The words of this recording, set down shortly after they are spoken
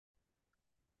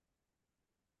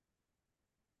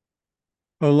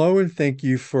Hello and thank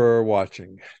you for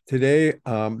watching. Today,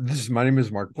 my name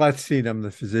is Mark Blatstein. I'm the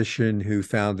physician who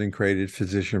founded and created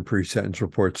Physician Pre-Sentence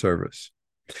Report Service.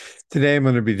 Today, I'm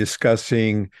going to be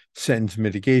discussing sentence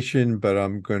mitigation, but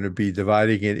I'm going to be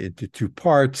dividing it into two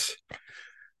parts.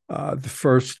 The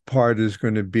first part is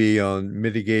going to be on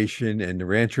mitigation and the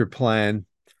reentry plan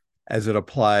as it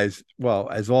applies, well,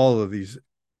 as all of these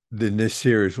in this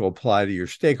series will apply to your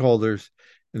stakeholders,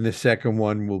 and the second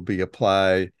one will be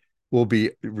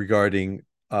regarding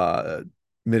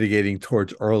mitigating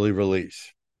towards early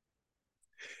release.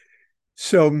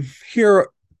 So here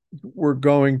we're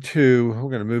going to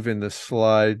move into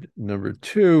slide number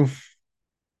 2,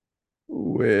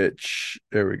 which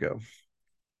there we go.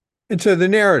 And so the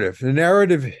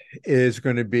narrative is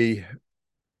going to be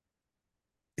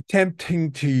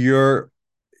attempting to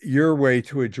your way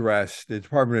to address the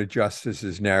Department of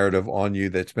Justice's narrative on you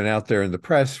that's been out there in the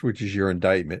press, which is your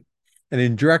indictment. And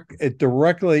it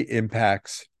directly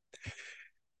impacts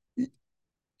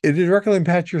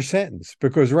your sentence,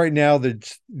 because right now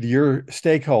your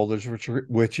stakeholders,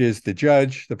 which is the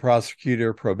judge, the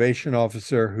prosecutor, probation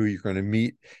officer, who you're going to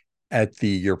meet at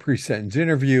your pre-sentence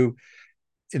interview.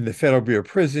 In the Federal Bureau of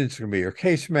Prisons, it's going to be your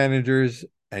case managers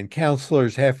and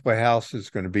counselors. Halfway house is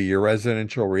going to be your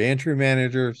residential reentry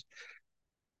managers.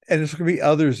 And it's going to be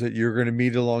others that you're going to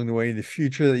meet along the way in the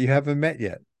future that you haven't met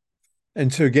yet.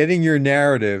 And so getting your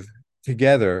narrative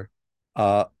together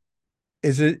uh,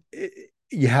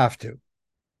 you have to.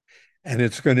 And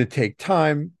it's going to take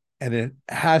time, and it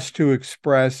has to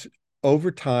express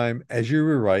over time as you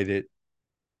rewrite it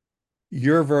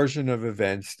your version of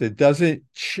events that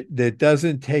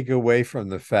doesn't take away from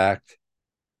the fact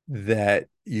that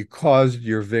you caused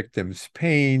your victims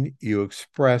pain, you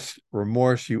express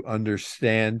remorse, you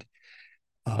understand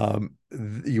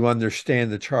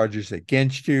the charges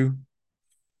against you,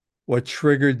 what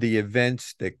triggered the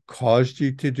events that caused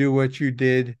you to do what you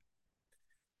did,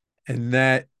 and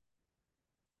that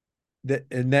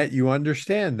you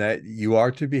understand that you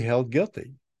are to be held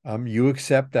guilty. You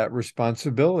accept that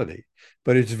responsibility.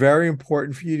 But it's very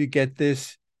important for you to get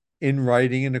this in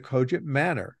writing in a cogent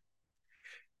manner.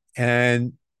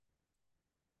 And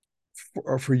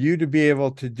for you to be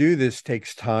able to do this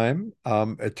takes time.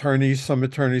 Some attorneys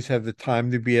have the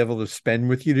time to be able to spend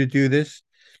with you to do this.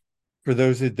 For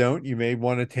those that don't, you may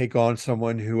want to take on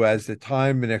someone who has the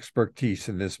time and expertise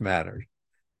in this matter.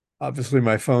 Obviously,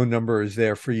 my phone number is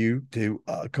there for you to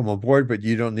come on board, but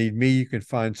you don't need me. You can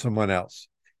find someone else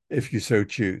if you so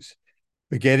choose.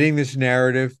 But getting this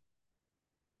narrative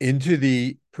into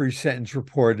the pre-sentence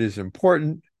report is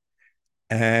important,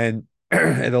 and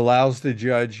it allows the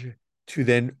judge to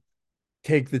then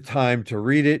take the time to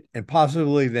read it and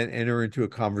possibly then enter into a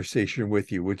conversation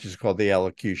with you, which is called the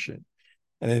allocution.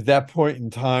 And at that point in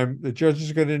time, the judge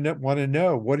is going to want to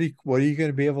know what are you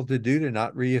going to be able to do to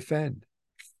not reoffend.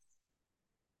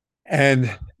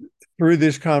 And through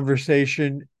this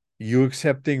conversation, you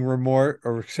accepting remorse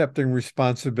or accepting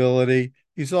responsibility,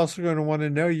 he's also going to want to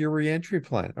know your reentry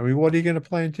plan. I mean, what are you going to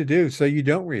plan to do so you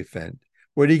don't reoffend?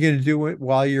 What are you going to do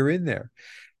while you're in there?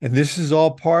 And this is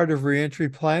all part of reentry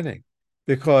planning,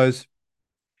 because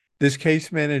this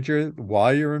case manager,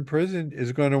 while you're in prison,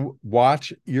 is going to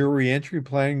watch your reentry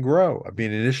plan grow. I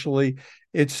mean, initially,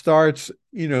 it starts,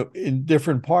 in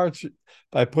different parts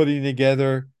by putting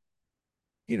together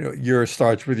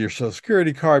starts with your social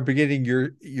security card, beginning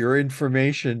your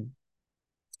information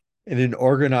in an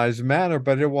organized manner,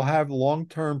 but it will have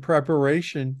long-term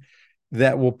preparation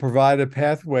that will provide a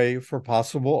pathway for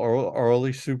possible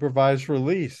early supervised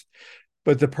release.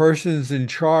 But the persons in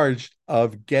charge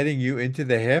of getting you into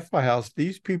the halfway house,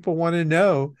 these people want to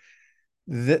know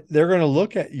that they're going to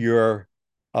look at your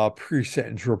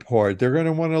pre-sentence report. They're going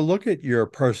to want to look at your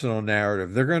personal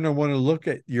narrative. They're going to want to look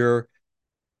at your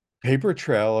paper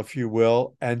trail, if you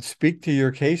will, and speak to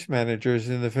your case managers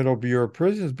in the Federal Bureau of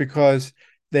Prisons, because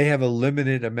they have a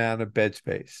limited amount of bed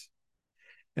space.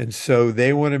 And so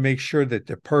they want to make sure that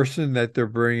the person that they're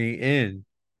bringing in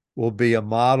will be a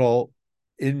model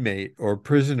inmate or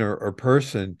prisoner or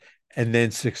person, and then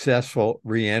successful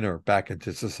re-enter back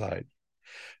into society.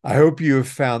 I hope you have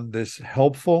found this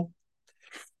helpful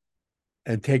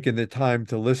and taken the time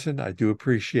to listen. I do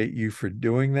appreciate you for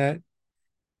doing that.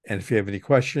 And if you have any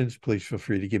questions, please feel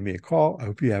free to give me a call. I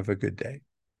hope you have a good day.